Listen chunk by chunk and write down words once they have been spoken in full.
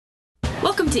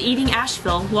Welcome to Eating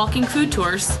Asheville Walking Food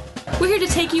Tours. We're here to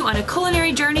take you on a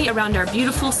culinary journey around our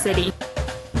beautiful city.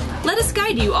 Let us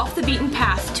guide you off the beaten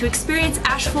path to experience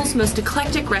Asheville's most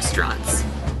eclectic restaurants.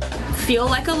 Feel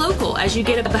like a local as you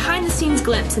get a behind-the-scenes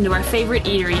glimpse into our favorite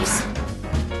eateries.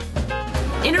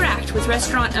 Interact with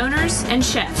restaurant owners and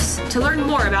chefs to learn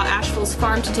more about Asheville's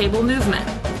farm-to-table movement.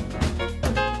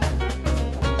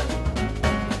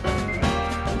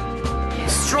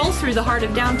 Stroll through the heart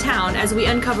of downtown as we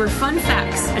uncover fun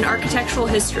facts and architectural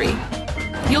history.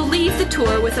 You'll leave the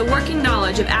tour with a working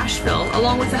knowledge of Asheville,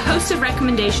 along with a host of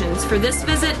recommendations for this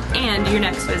visit and your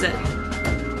next visit.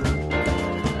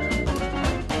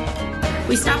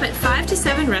 We stop at 5 to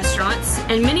 7 restaurants,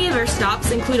 and many of our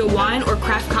stops include a wine or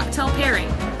craft cocktail pairing.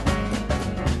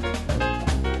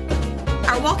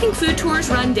 Our walking food tours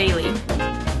run daily.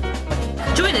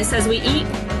 Join us as we eat,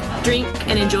 drink,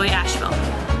 and enjoy Asheville.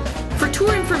 For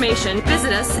tour information,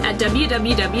 visit us at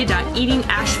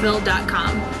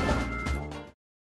www.eatingasheville.com.